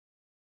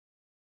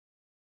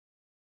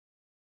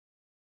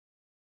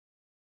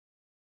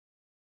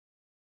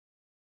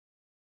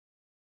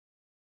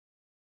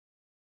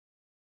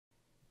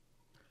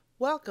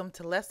Welcome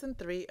to Lesson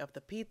 3 of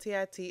the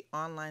PTIT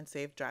Online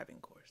Safe Driving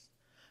course.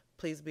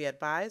 Please be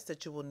advised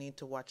that you will need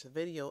to watch the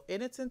video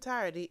in its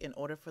entirety in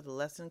order for the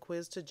lesson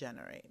quiz to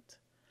generate.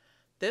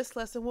 This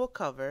lesson will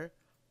cover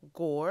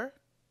GORE,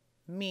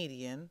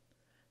 median,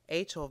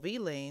 HOV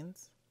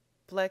lanes,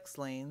 flex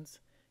lanes,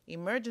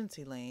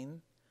 emergency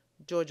lane,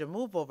 Georgia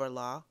Move Over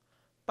Law,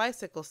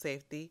 bicycle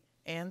safety,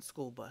 and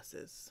school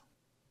buses.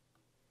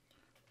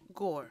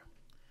 GORE,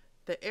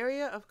 the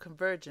area of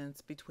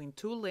convergence between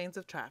two lanes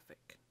of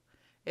traffic.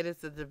 It is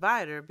the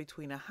divider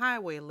between a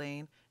highway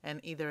lane and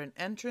either an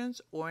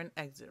entrance or an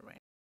exit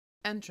ramp.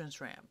 Entrance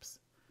ramps.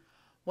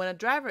 When a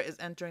driver is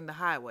entering the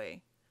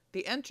highway,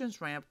 the entrance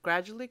ramp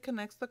gradually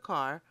connects the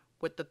car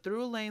with the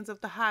through lanes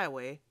of the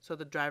highway so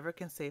the driver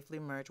can safely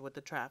merge with the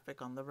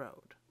traffic on the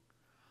road.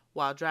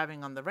 While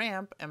driving on the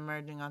ramp and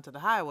merging onto the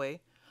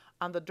highway,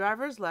 on the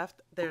driver's left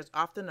there is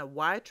often a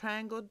wide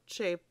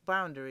triangle-shaped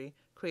boundary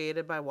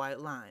created by white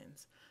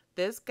lines.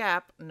 This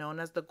gap, known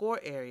as the GORE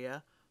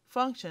area,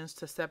 functions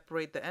to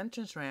separate the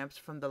entrance ramps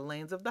from the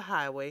lanes of the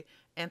highway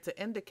and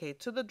to indicate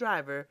to the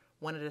driver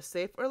when it is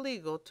safe or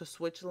legal to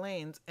switch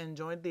lanes and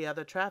join the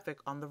other traffic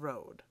on the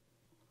road.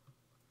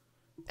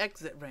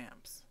 Exit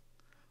ramps.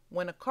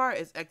 When a car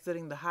is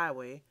exiting the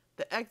highway,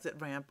 the exit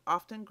ramp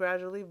often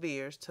gradually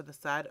veers to the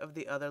side of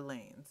the other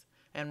lanes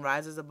and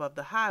rises above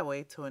the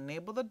highway to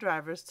enable the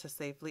drivers to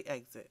safely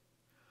exit.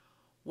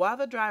 While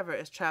the driver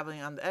is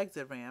traveling on the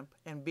exit ramp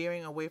and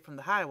veering away from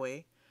the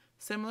highway,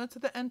 similar to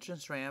the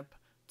entrance ramp,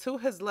 to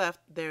his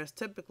left there is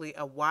typically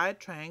a wide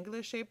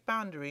triangular-shaped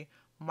boundary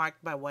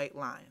marked by white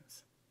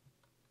lines.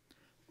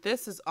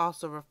 This is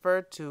also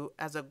referred to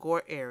as a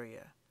GORE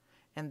area,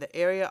 and the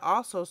area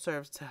also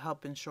serves to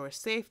help ensure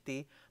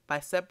safety by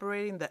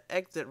separating the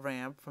exit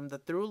ramp from the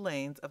through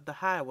lanes of the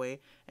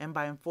highway and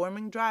by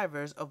informing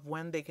drivers of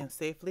when they can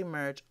safely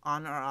merge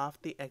on or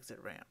off the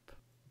exit ramp.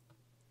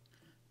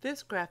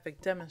 This graphic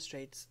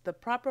demonstrates the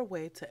proper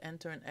way to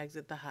enter and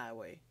exit the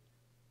highway.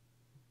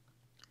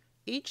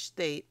 Each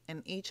state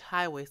and each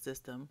highway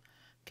system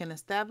can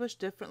establish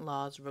different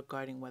laws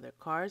regarding whether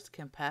cars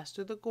can pass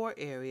through the GORE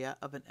area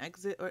of an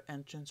exit or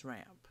entrance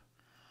ramp.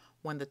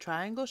 When the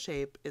triangle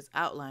shape is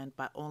outlined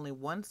by only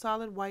one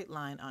solid white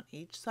line on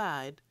each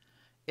side,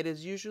 it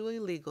is usually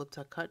legal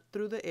to cut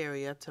through the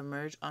area to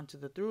merge onto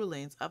the through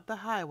lanes of the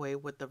highway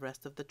with the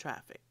rest of the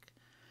traffic.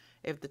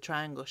 If the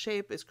triangle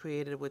shape is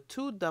created with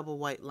two double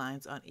white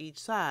lines on each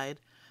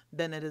side,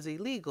 then it is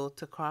illegal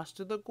to cross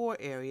through the GORE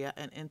area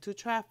and into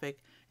traffic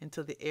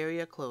until the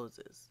area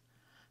closes.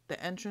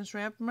 The entrance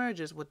ramp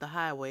merges with the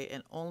highway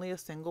and only a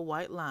single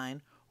white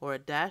line or a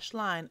dashed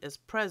line is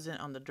present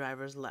on the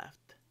driver's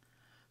left.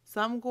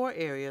 Some GORE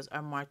areas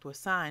are marked with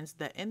signs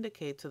that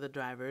indicate to the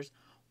drivers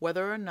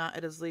whether or not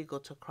it is legal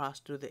to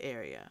cross through the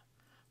area.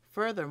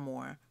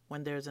 Furthermore,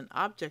 when there is an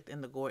object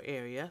in the GORE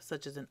area,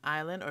 such as an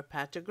island or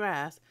patch of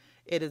grass,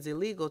 it is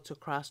illegal to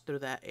cross through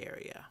that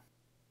area.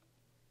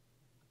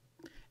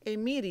 A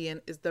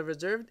median is the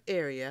reserved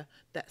area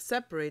that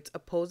separates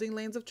opposing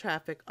lanes of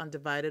traffic on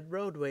divided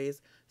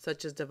roadways,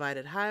 such as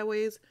divided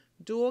highways,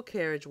 dual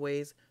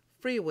carriageways,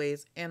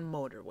 freeways, and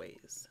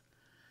motorways.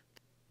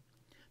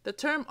 The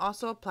term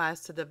also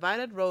applies to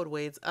divided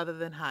roadways other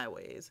than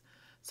highways,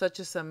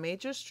 such as some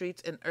major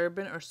streets in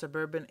urban or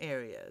suburban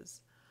areas.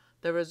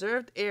 The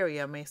reserved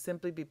area may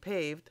simply be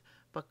paved,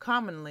 but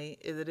commonly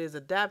it is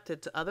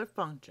adapted to other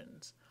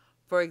functions.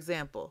 For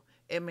example,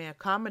 it may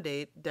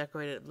accommodate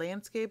decorated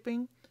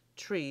landscaping,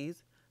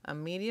 trees, a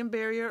median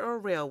barrier or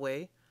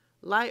railway,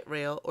 light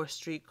rail, or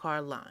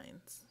streetcar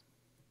lines.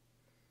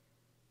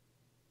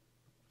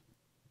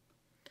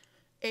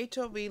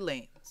 HOV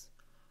lanes,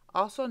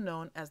 also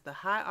known as the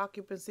high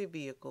occupancy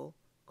vehicle,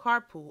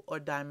 carpool, or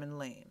diamond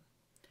lane.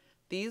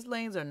 These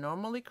lanes are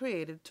normally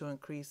created to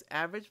increase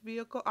average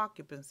vehicle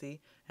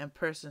occupancy and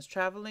persons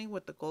traveling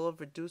with the goal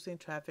of reducing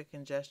traffic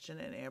congestion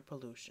and air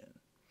pollution.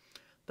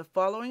 The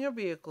following are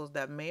vehicles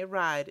that may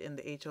ride in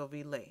the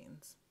HOV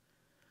lanes.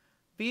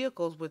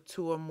 Vehicles with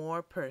two or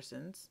more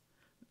persons,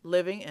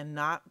 living and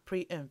not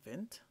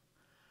pre-infant.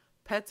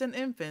 Pets and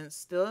infants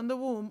still in the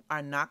womb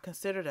are not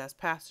considered as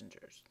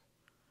passengers.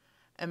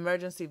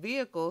 Emergency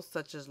vehicles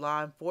such as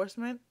law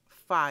enforcement,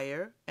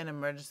 fire, and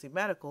emergency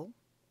medical.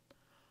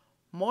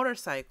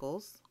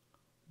 Motorcycles,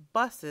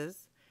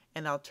 buses,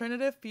 and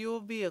alternative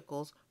fuel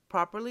vehicles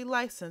properly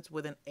licensed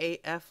with an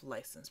AF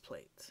license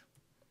plate.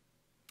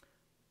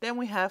 Then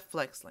we have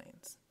flex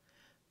lanes.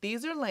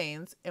 These are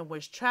lanes in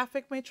which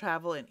traffic may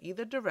travel in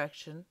either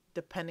direction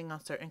depending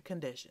on certain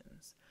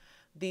conditions.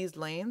 These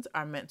lanes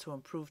are meant to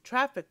improve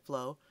traffic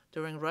flow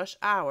during rush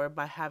hour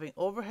by having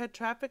overhead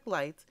traffic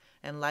lights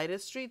and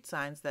lighted street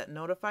signs that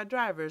notify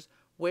drivers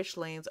which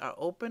lanes are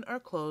open or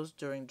closed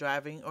during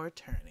driving or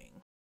turning.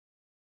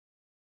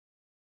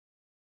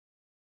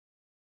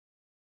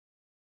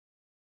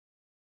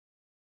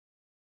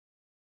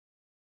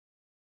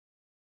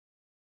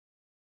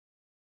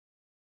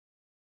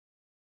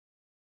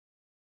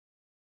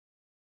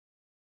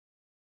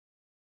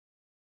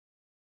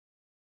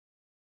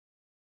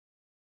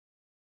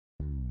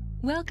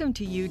 Welcome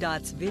to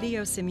UDOT's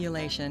video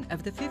simulation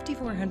of the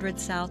 5400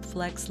 South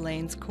Flex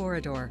Lanes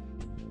corridor.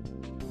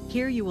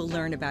 Here you will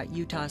learn about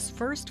Utah's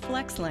first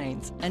flex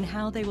lanes and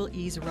how they will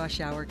ease rush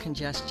hour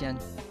congestion.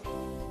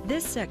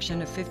 This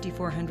section of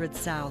 5400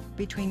 South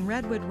between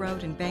Redwood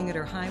Road and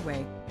Bangerter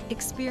Highway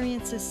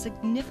experiences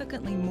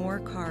significantly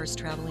more cars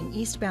traveling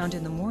eastbound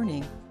in the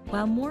morning,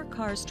 while more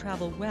cars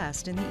travel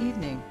west in the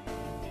evening.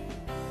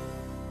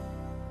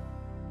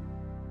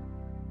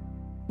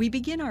 We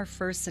begin our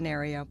first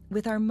scenario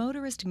with our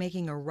motorist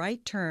making a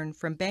right turn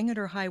from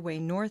Bangerter Highway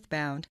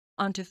northbound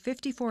onto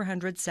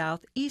 5400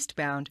 South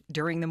eastbound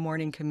during the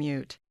morning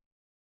commute.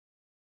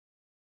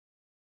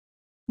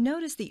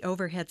 Notice the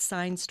overhead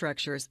sign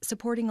structures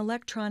supporting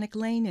electronic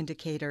lane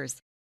indicators.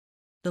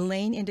 The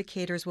lane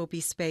indicators will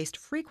be spaced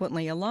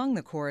frequently along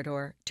the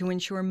corridor to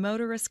ensure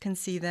motorists can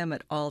see them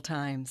at all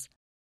times.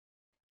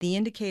 The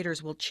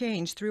indicators will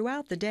change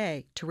throughout the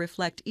day to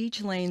reflect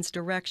each lane's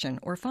direction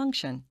or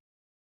function.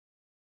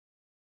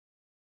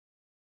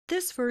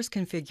 This first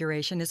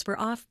configuration is for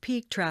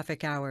off-peak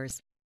traffic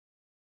hours.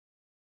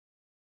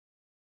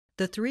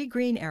 The three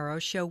green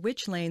arrows show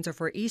which lanes are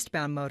for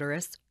eastbound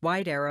motorists,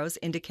 white arrows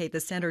indicate the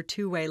center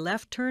two-way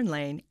left turn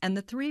lane, and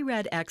the three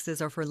red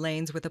X's are for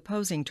lanes with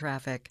opposing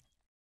traffic.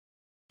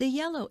 The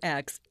yellow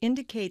X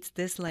indicates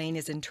this lane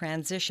is in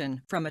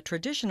transition from a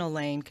traditional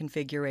lane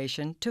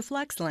configuration to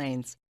flex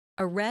lanes.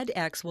 A red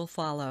X will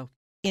follow,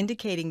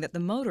 indicating that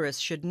the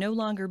motorist should no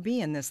longer be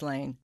in this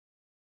lane.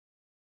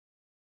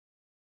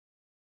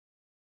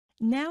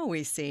 Now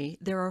we see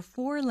there are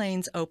 4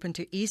 lanes open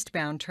to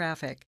eastbound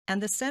traffic,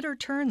 and the center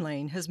turn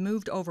lane has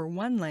moved over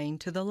 1 lane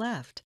to the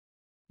left.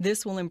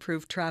 This will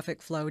improve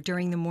traffic flow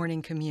during the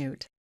morning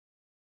commute.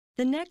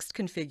 The next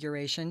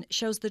configuration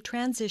shows the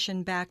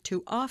transition back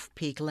to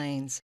off-peak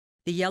lanes.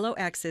 The yellow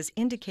X's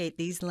indicate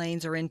these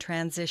lanes are in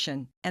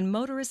transition, and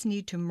motorists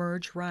need to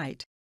merge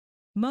right.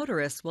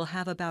 Motorists will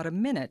have about a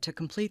minute to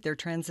complete their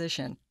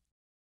transition.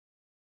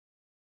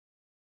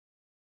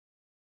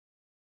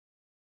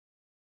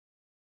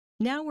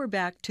 Now we're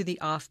back to the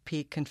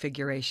off-peak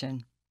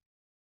configuration.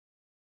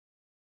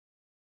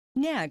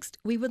 Next,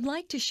 we would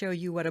like to show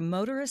you what a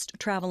motorist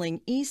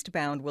traveling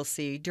eastbound will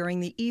see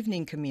during the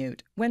evening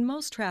commute when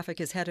most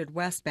traffic is headed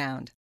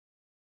westbound.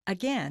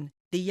 Again,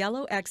 the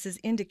yellow X's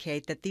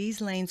indicate that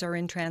these lanes are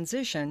in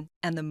transition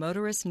and the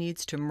motorist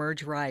needs to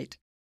merge right.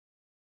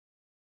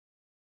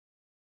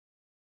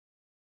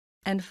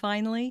 And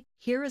finally,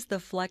 here is the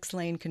flex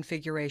lane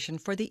configuration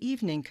for the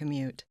evening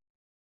commute.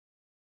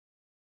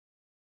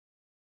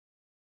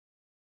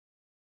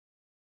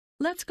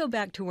 Let's go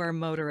back to our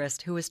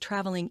motorist who is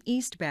traveling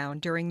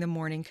eastbound during the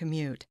morning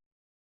commute.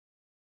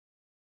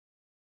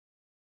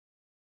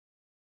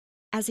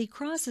 As he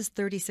crosses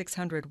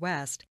 3600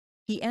 West,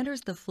 he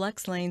enters the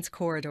flex lanes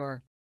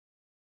corridor.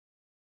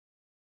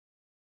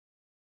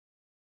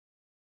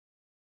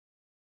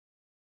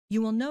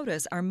 You will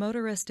notice our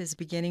motorist is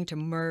beginning to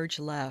merge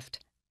left.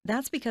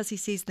 That's because he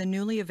sees the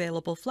newly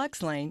available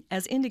flex lane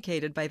as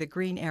indicated by the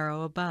green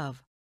arrow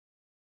above.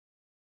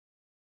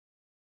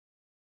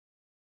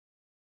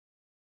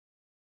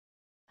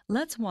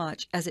 Let's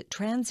watch as it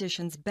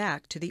transitions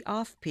back to the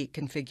off-peak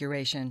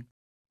configuration.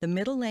 The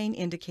middle lane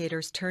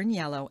indicators turn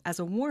yellow as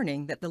a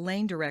warning that the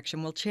lane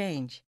direction will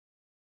change.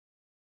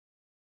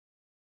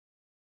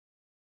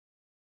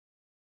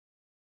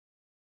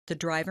 The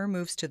driver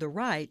moves to the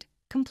right,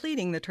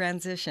 completing the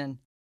transition.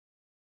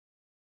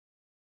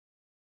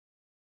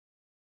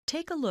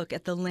 Take a look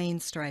at the lane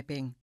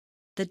striping.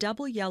 The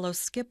double yellow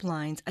skip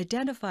lines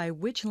identify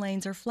which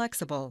lanes are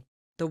flexible.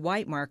 The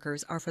white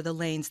markers are for the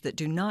lanes that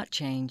do not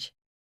change.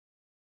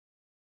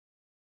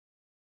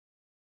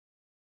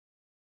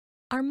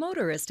 Our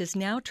motorist is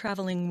now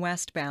traveling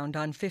westbound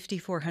on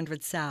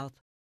 5400 South.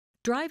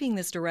 Driving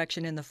this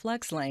direction in the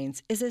flex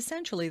lanes is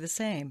essentially the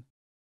same.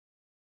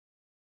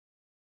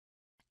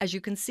 As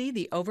you can see,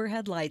 the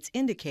overhead lights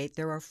indicate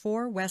there are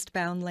 4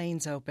 westbound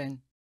lanes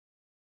open.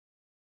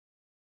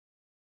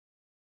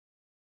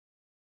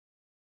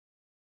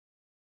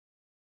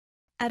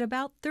 At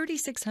about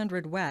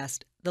 3600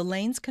 West, the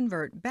lanes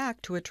convert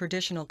back to a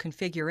traditional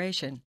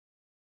configuration.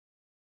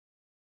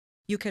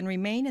 You can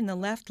remain in the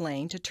left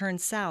lane to turn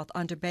south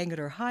onto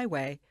Bangerter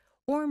Highway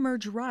or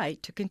merge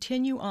right to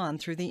continue on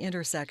through the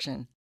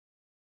intersection.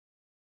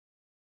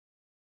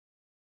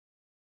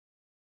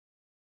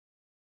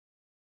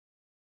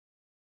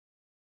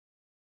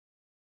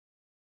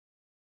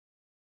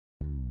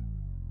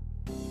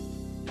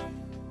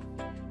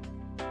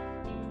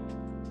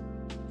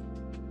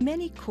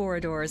 Many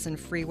corridors and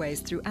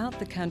freeways throughout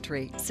the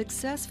country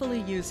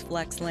successfully use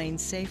flex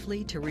lanes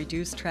safely to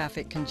reduce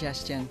traffic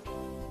congestion.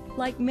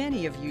 Like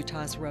many of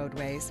Utah's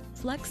roadways,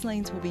 flex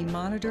lanes will be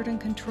monitored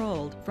and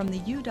controlled from the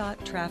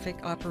UDOT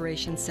Traffic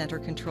Operations Center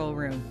control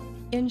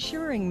room,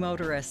 ensuring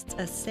motorists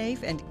a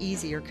safe and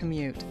easier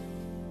commute.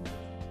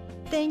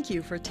 Thank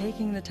you for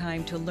taking the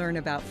time to learn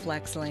about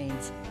flex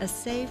lanes, a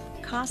safe,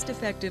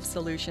 cost-effective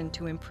solution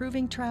to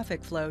improving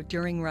traffic flow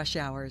during rush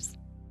hours.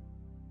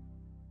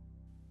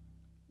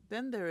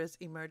 Then there is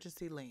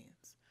emergency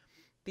lanes.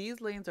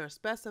 These lanes are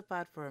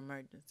specified for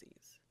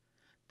emergencies.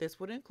 This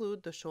would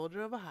include the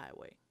shoulder of a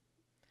highway.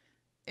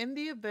 In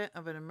the event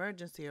of an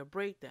emergency or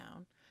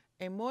breakdown,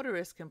 a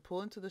motorist can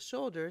pull into the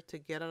shoulder to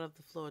get out of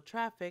the flow of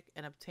traffic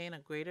and obtain a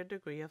greater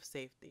degree of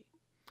safety.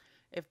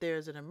 If there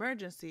is an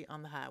emergency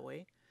on the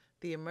highway,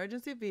 the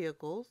emergency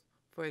vehicles,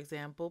 for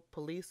example,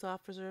 police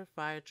officers,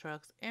 fire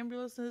trucks,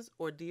 ambulances,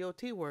 or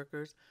DOT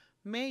workers,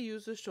 may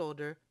use the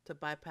shoulder to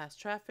bypass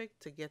traffic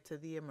to get to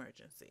the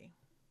emergency.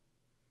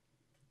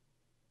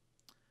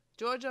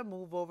 Georgia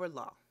Move Over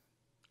Law.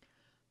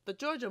 The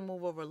Georgia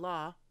Move Over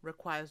Law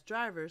requires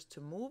drivers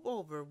to move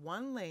over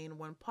one lane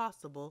when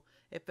possible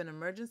if an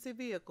emergency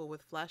vehicle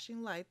with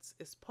flashing lights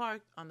is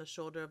parked on the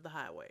shoulder of the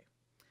highway.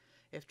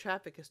 If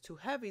traffic is too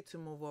heavy to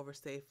move over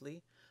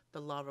safely,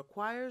 the law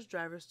requires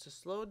drivers to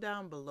slow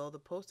down below the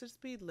posted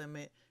speed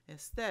limit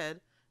instead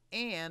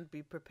and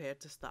be prepared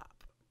to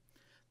stop.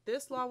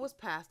 This law was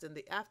passed in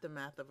the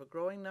aftermath of a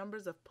growing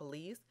numbers of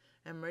police,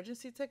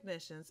 emergency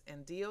technicians,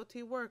 and DOT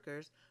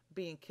workers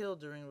being killed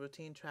during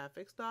routine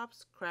traffic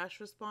stops, crash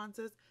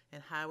responses,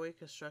 and highway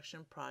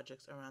construction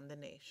projects around the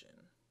nation.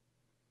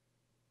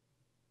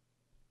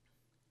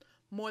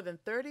 More than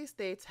 30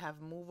 states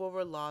have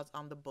move-over laws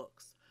on the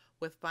books,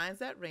 with fines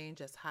that range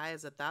as high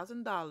as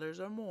 $1,000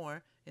 or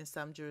more in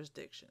some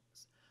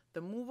jurisdictions.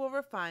 The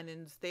move-over fine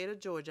in the state of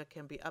Georgia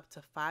can be up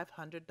to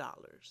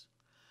 $500.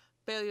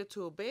 Failure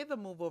to obey the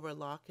move-over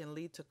law can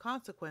lead to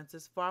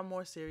consequences far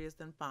more serious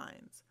than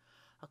fines.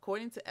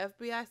 According to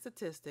FBI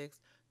statistics,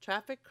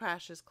 traffic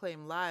crashes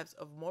claim lives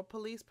of more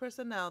police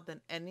personnel than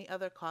any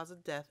other cause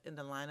of death in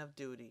the line of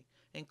duty,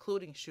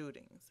 including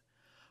shootings.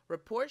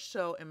 Reports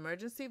show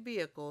emergency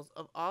vehicles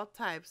of all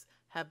types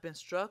have been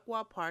struck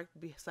while parked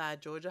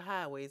beside Georgia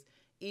highways,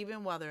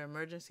 even while their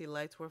emergency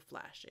lights were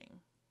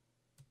flashing.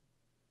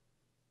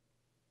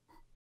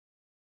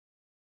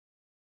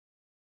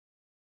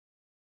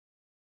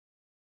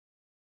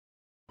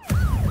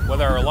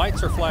 Whether our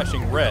lights are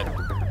flashing red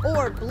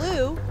or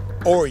blue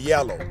or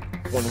yellow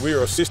when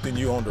we're assisting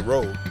you on the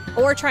road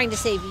or trying to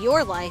save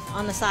your life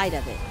on the side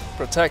of it.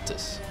 Protect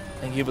us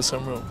and give us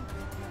some room.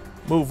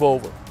 Move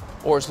over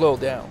or slow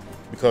down.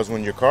 Because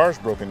when your car's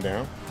broken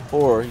down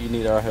or you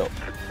need our help.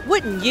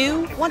 Wouldn't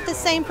you want the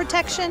same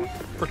protection?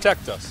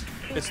 Protect us.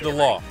 It's the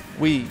law.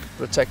 We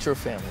protect your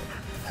family.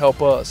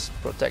 Help us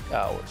protect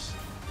ours.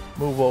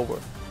 Move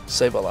over.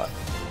 Save a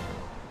life.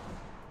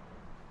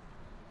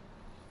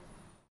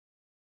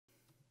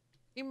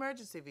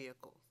 Emergency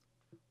vehicles.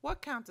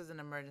 What counts as an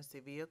emergency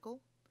vehicle?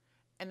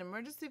 An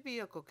emergency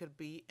vehicle could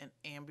be an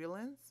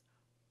ambulance,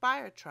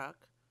 fire truck,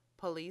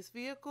 police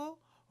vehicle,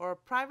 or a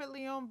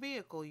privately owned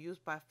vehicle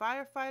used by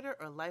firefighter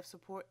or life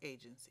support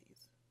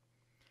agencies.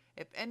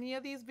 If any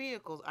of these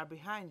vehicles are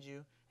behind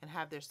you and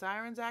have their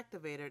sirens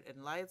activated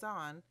and lights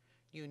on,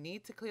 you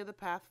need to clear the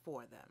path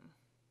for them.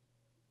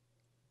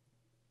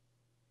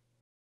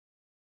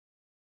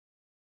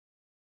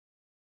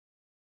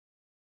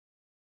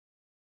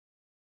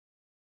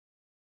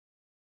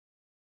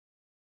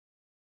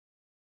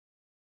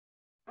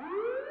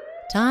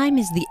 Time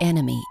is the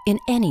enemy in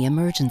any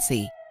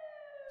emergency.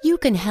 You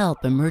can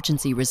help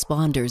emergency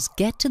responders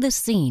get to the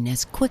scene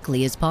as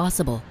quickly as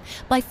possible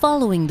by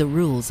following the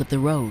rules of the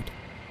road.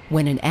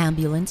 When an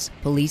ambulance,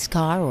 police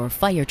car, or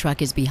fire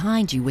truck is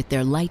behind you with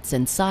their lights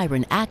and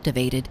siren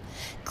activated,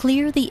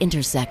 clear the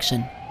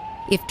intersection.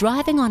 If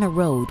driving on a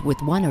road with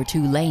 1 or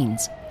 2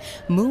 lanes,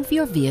 move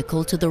your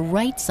vehicle to the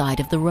right side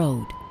of the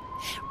road.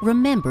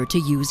 Remember to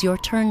use your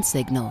turn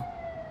signal.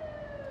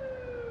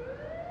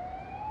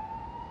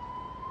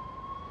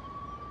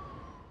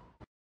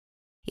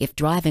 If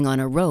driving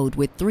on a road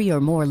with 3 or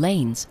more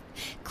lanes,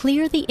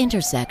 clear the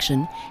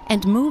intersection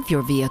and move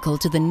your vehicle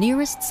to the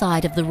nearest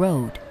side of the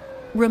road.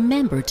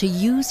 Remember to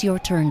use your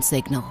turn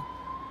signal.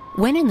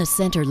 When in the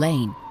center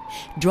lane,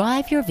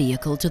 drive your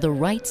vehicle to the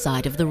right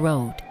side of the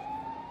road.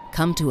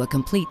 Come to a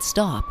complete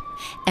stop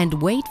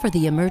and wait for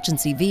the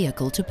emergency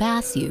vehicle to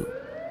pass you.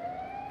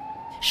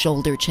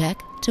 Shoulder check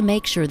to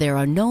make sure there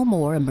are no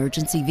more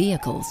emergency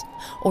vehicles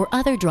or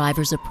other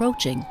drivers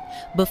approaching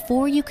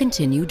before you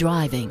continue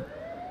driving.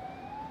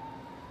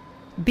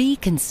 Be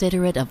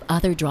considerate of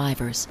other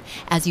drivers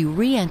as you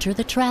re-enter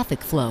the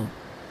traffic flow.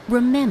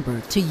 Remember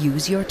to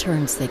use your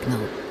turn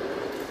signal.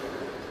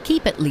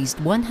 Keep at least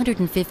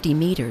 150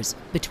 meters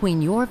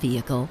between your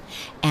vehicle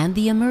and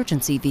the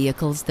emergency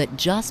vehicles that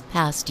just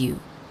passed you.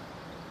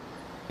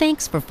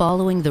 Thanks for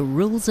following the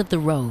rules of the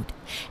road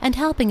and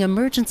helping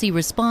emergency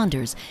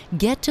responders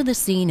get to the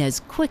scene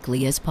as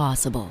quickly as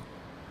possible.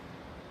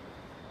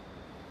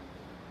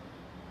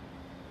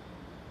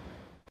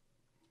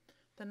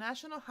 The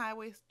National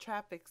Highway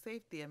Traffic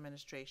Safety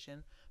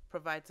Administration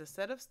provides a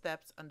set of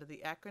steps under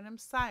the acronym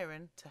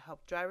SIREN to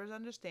help drivers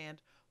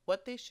understand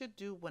what they should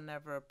do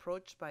whenever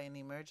approached by an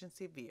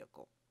emergency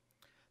vehicle.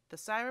 The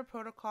SIREN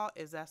protocol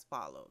is as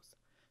follows.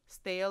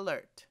 Stay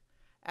alert.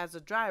 As a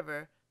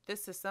driver,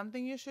 this is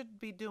something you should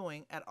be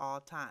doing at all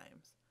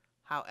times.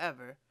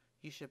 However,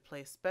 you should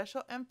place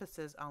special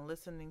emphasis on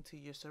listening to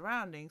your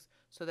surroundings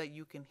so that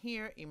you can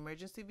hear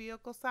emergency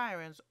vehicle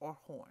sirens or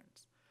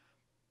horns.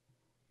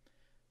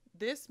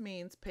 This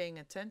means paying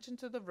attention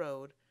to the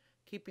road,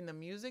 keeping the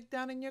music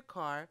down in your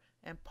car,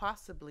 and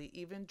possibly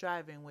even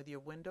driving with your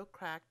window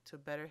cracked to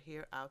better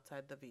hear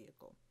outside the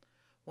vehicle.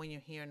 When you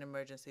hear an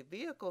emergency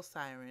vehicle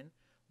siren,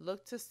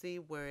 look to see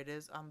where it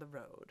is on the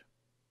road.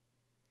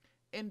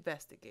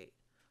 Investigate.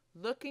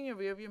 Look in your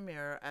rearview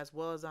mirror as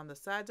well as on the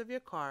sides of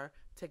your car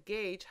to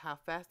gauge how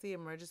fast the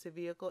emergency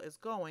vehicle is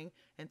going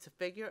and to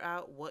figure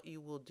out what you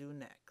will do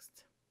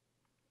next.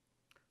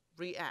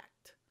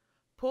 React.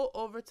 Pull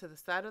over to the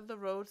side of the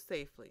road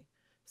safely,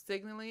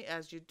 signaling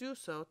as you do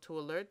so to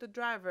alert the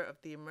driver of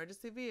the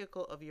emergency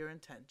vehicle of your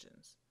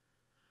intentions.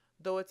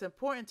 Though it's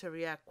important to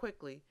react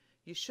quickly,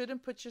 you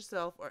shouldn't put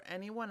yourself or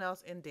anyone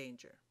else in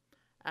danger.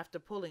 After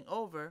pulling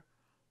over,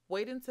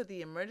 wait until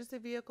the emergency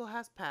vehicle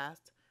has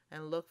passed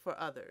and look for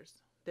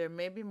others. There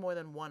may be more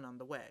than one on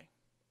the way.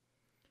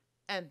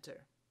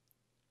 Enter.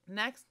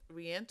 Next,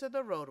 re-enter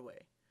the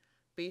roadway.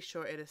 Be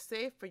sure it is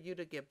safe for you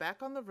to get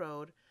back on the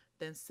road,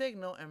 then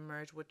signal and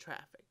merge with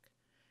traffic.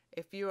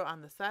 If you are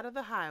on the side of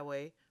the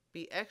highway,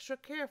 be extra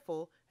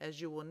careful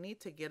as you will need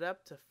to get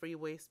up to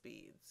freeway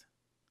speeds.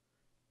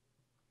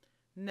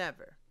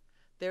 Never.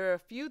 There are a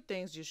few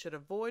things you should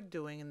avoid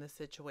doing in this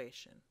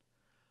situation.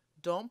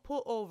 Don't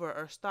pull over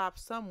or stop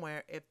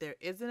somewhere if there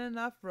isn't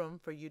enough room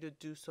for you to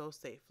do so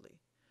safely.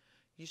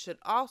 You should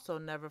also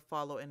never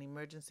follow an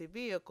emergency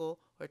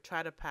vehicle or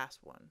try to pass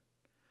one.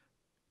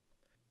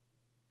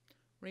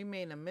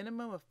 Remain a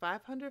minimum of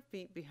 500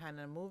 feet behind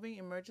a moving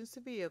emergency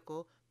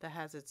vehicle that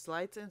has its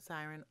lights and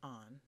siren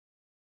on.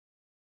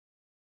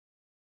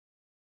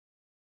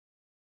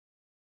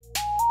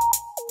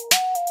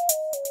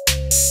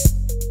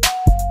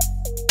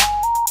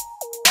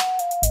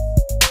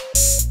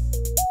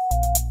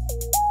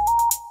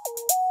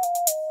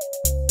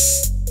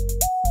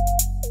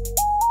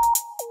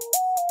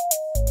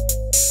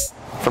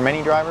 For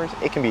many drivers,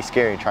 it can be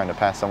scary trying to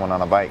pass someone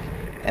on a bike.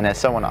 And as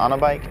someone on a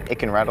bike, it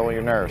can rattle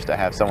your nerves to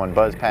have someone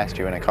buzz past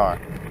you in a car.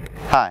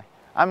 Hi,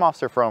 I'm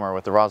Officer Fromer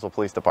with the Roswell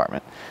Police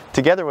Department.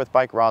 Together with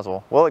Bike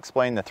Roswell, we'll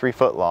explain the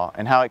 3-foot law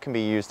and how it can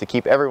be used to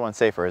keep everyone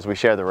safer as we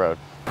share the road.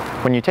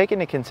 When you take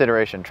into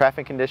consideration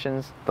traffic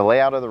conditions, the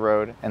layout of the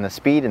road, and the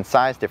speed and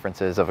size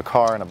differences of a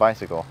car and a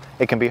bicycle,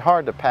 it can be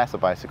hard to pass a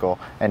bicycle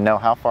and know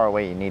how far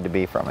away you need to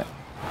be from it.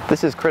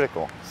 This is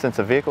critical, since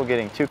a vehicle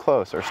getting too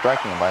close or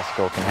striking a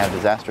bicycle can have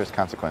disastrous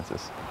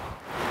consequences.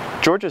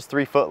 Georgia's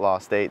 3-foot law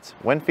states,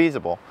 when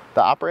feasible,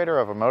 the operator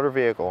of a motor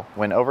vehicle,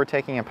 when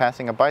overtaking and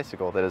passing a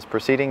bicycle that is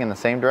proceeding in the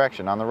same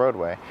direction on the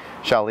roadway,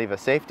 shall leave a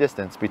safe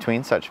distance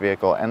between such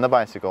vehicle and the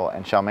bicycle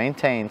and shall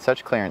maintain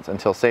such clearance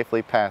until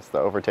safely past the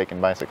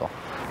overtaken bicycle.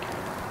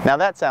 Now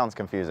that sounds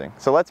confusing,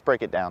 so let's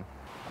break it down.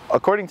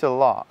 According to the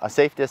law, a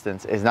safe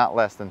distance is not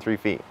less than 3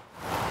 feet.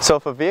 So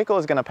if a vehicle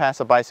is going to pass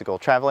a bicycle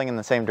traveling in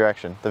the same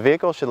direction, the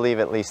vehicle should leave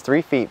at least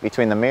 3 feet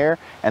between the mirror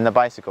and the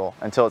bicycle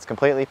until it's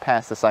completely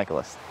past the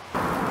cyclist.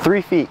 3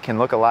 feet can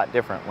look a lot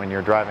different when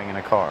you're driving in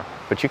a car,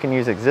 but you can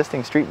use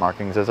existing street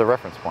markings as a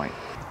reference point.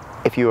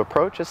 If you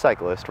approach a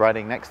cyclist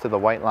riding next to the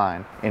white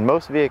line, in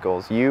most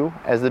vehicles you,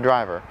 as the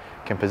driver,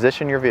 can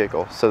position your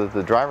vehicle so that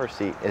the driver's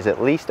seat is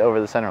at least over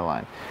the center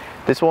line.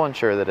 This will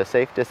ensure that a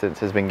safe distance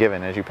has been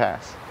given as you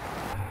pass.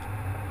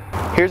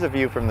 Here's a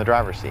view from the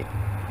driver's seat.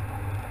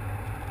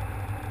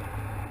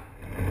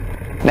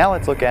 Now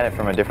let's look at it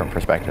from a different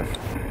perspective.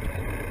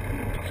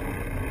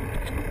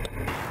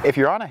 If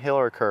you're on a hill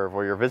or curve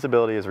where your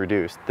visibility is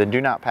reduced, then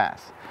do not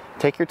pass.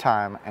 Take your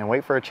time and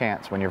wait for a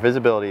chance when your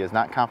visibility is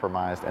not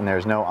compromised and there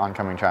is no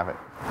oncoming traffic.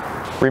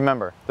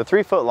 Remember, the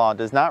 3-foot law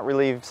does not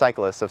relieve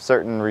cyclists of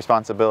certain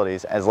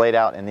responsibilities as laid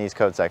out in these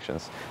code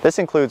sections. This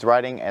includes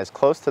riding as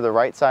close to the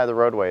right side of the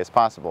roadway as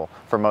possible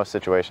for most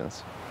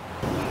situations.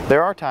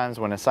 There are times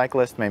when a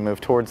cyclist may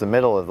move towards the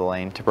middle of the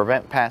lane to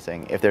prevent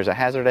passing if there's a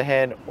hazard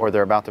ahead or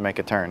they're about to make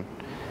a turn.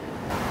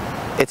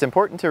 It's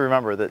important to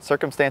remember that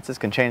circumstances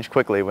can change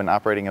quickly when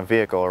operating a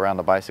vehicle around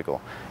a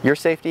bicycle. Your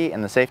safety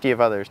and the safety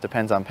of others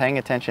depends on paying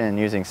attention and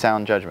using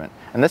sound judgment,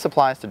 and this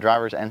applies to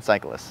drivers and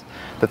cyclists.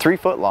 The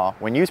 3-foot law,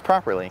 when used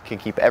properly, can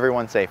keep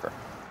everyone safer.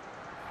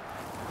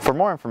 For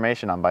more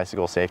information on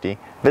bicycle safety,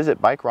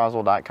 visit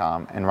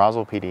bikeroswell.com and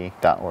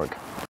roswellpd.org.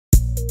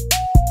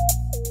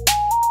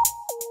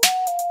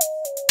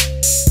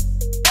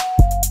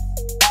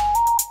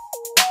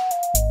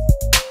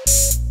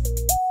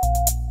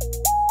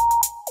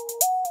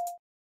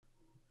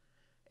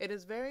 It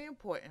is very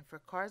important for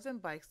cars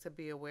and bikes to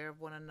be aware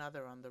of one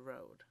another on the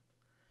road.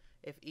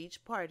 If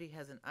each party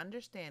has an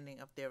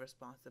understanding of their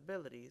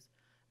responsibilities,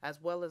 as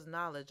well as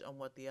knowledge on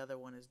what the other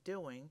one is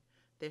doing,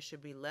 there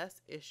should be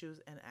less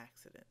issues and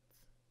accidents.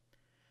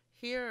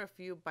 Here are a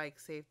few bike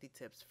safety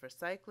tips for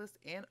cyclists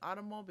and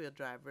automobile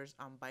drivers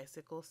on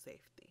bicycle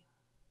safety.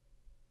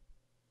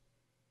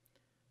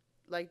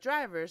 Like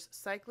drivers,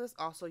 cyclists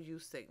also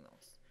use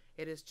signals.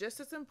 It is just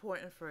as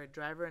important for a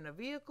driver in a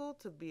vehicle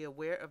to be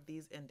aware of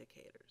these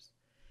indicators.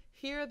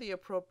 Here are the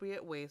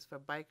appropriate ways for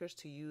bikers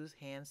to use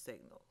hand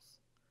signals.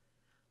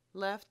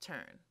 Left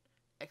turn.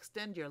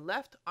 Extend your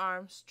left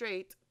arm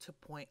straight to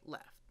point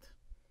left.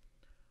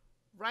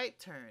 right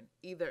turn,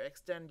 either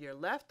extend your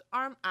left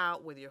arm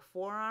out with your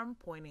forearm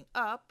pointing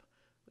up,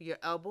 your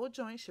elbow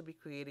joint should be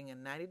creating a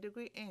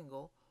 90-degree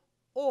angle,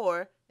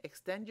 or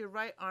extend your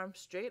right arm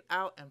straight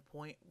out and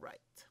point right.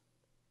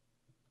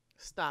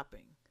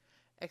 Stopping.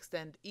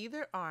 Extend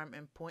either arm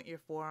and point your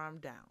forearm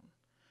down.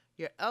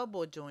 Your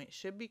elbow joint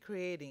should be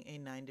creating a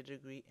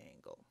 90-degree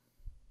angle.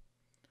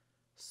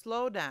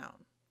 Slow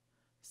down.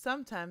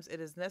 Sometimes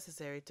it is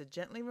necessary to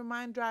gently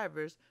remind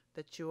drivers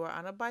that you are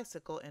on a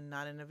bicycle and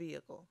not in a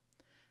vehicle.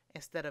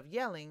 Instead of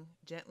yelling,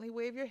 gently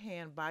wave your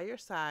hand by your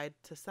side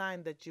to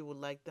sign that you would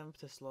like them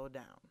to slow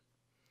down.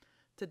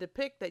 To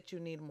depict that you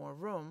need more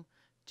room,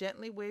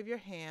 gently wave your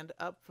hand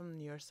up from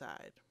your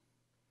side.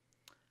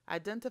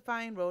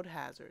 Identifying road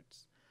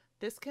hazards.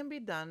 This can be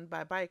done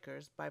by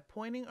bikers by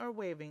pointing or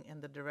waving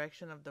in the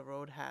direction of the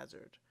road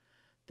hazard.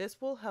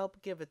 This will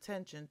help give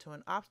attention to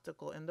an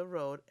obstacle in the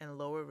road and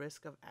lower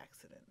risk of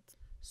accident.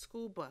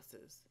 School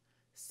buses.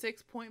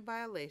 6-point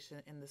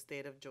violation in the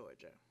state of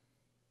Georgia.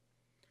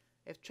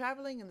 If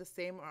traveling in the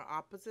same or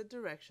opposite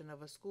direction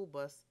of a school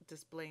bus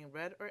displaying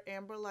red or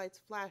amber lights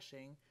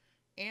flashing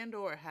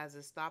and/or has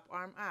a stop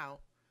arm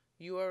out,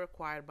 you are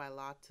required by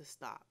law to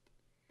stop.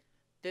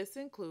 This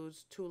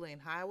includes 2-lane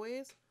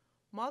highways,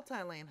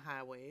 multi-lane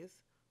highways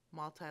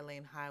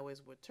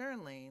with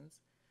turn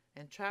lanes,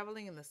 and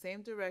traveling in the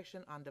same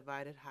direction on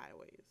divided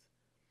highways.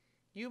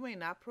 You may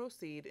not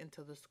proceed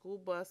until the school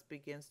bus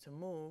begins to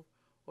move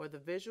or the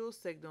visual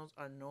signals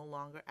are no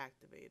longer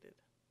activated.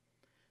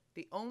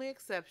 The only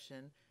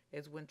exception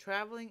is when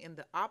traveling in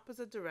the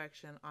opposite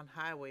direction on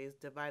highways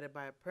divided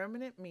by a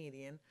permanent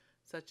median,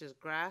 such as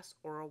grass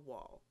or a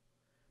wall.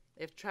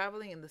 If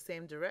traveling in the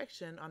same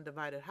direction on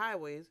divided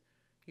highways,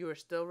 you are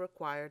still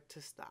required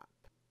to stop.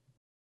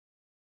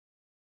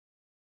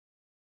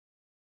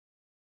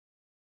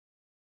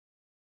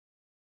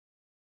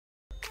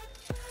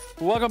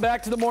 Welcome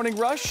back to the Morning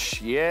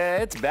Rush. Yeah,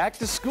 it's back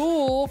to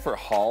school for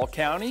Hall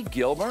County,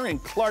 Gilmer,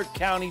 and Clark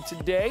County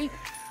today.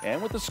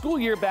 And with the school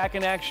year back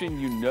in action,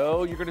 you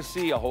know you're going to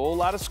see a whole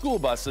lot of school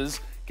buses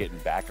getting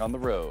back on the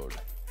road.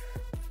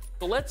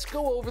 So let's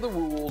go over the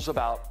rules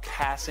about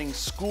passing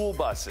school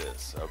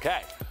buses.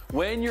 Okay,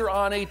 when you're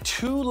on a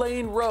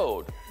 2-lane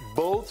road,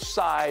 both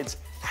sides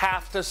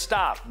have to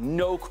stop,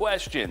 no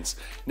questions.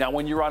 Now,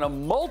 when you're on a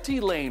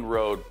multi-lane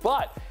road,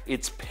 but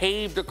it's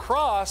paved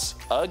across,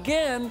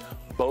 again,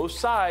 both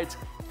sides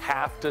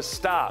have to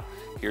stop.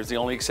 Here's the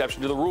only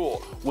exception to the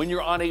rule. When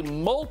you're on a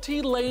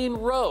multi-lane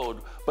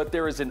road, but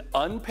there is an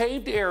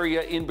unpaved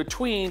area in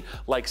between,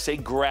 like say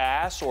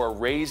grass or a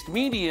raised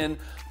median,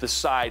 the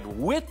side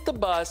with the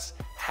bus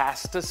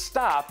has to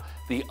stop.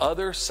 The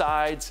other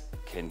sides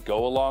can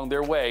go along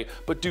their way,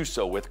 but do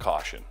so with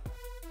caution.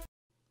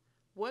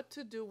 What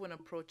to do when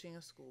approaching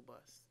a school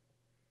bus.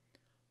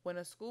 When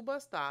a school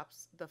bus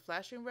stops, the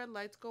flashing red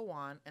lights go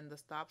on and the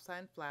stop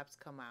sign flaps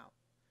come out.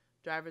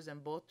 Drivers in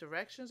both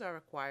directions are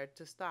required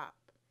to stop.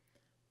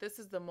 This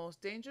is the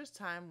most dangerous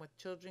time with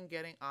children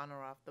getting on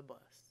or off the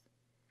bus.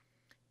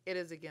 It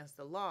is against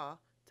the law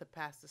to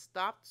pass the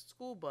stopped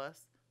school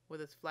bus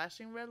with its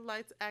flashing red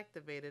lights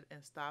activated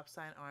and stop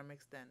sign arm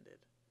extended.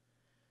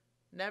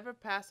 Never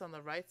pass on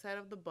the right side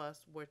of the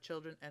bus where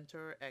children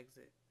enter or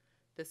exit.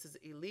 This is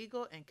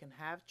illegal and can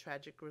have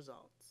tragic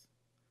results.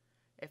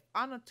 If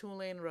on a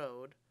 2-lane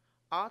road,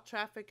 all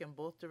traffic in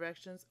both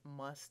directions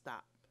must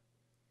stop.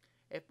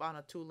 If on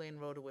a 2-lane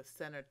road with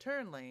center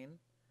turn lane,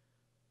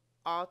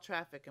 all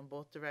traffic in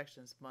both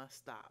directions must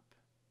stop.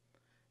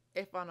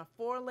 If on a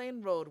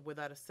 4-lane road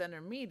without a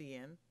center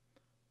median,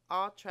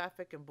 all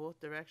traffic in both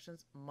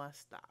directions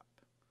must stop.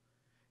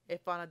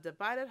 If on a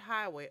divided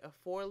highway of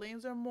 4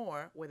 lanes or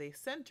more with a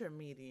center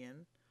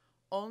median,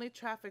 only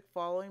traffic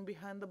following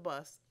behind the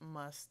bus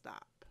must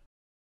stop.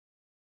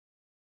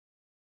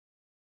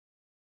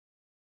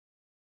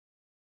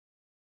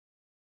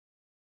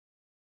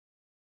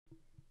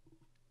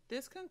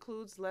 This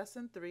concludes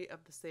Lesson 3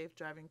 of the Safe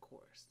Driving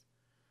course.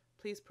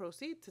 Please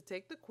proceed to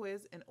take the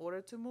quiz in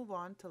order to move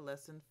on to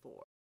Lesson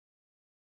 4.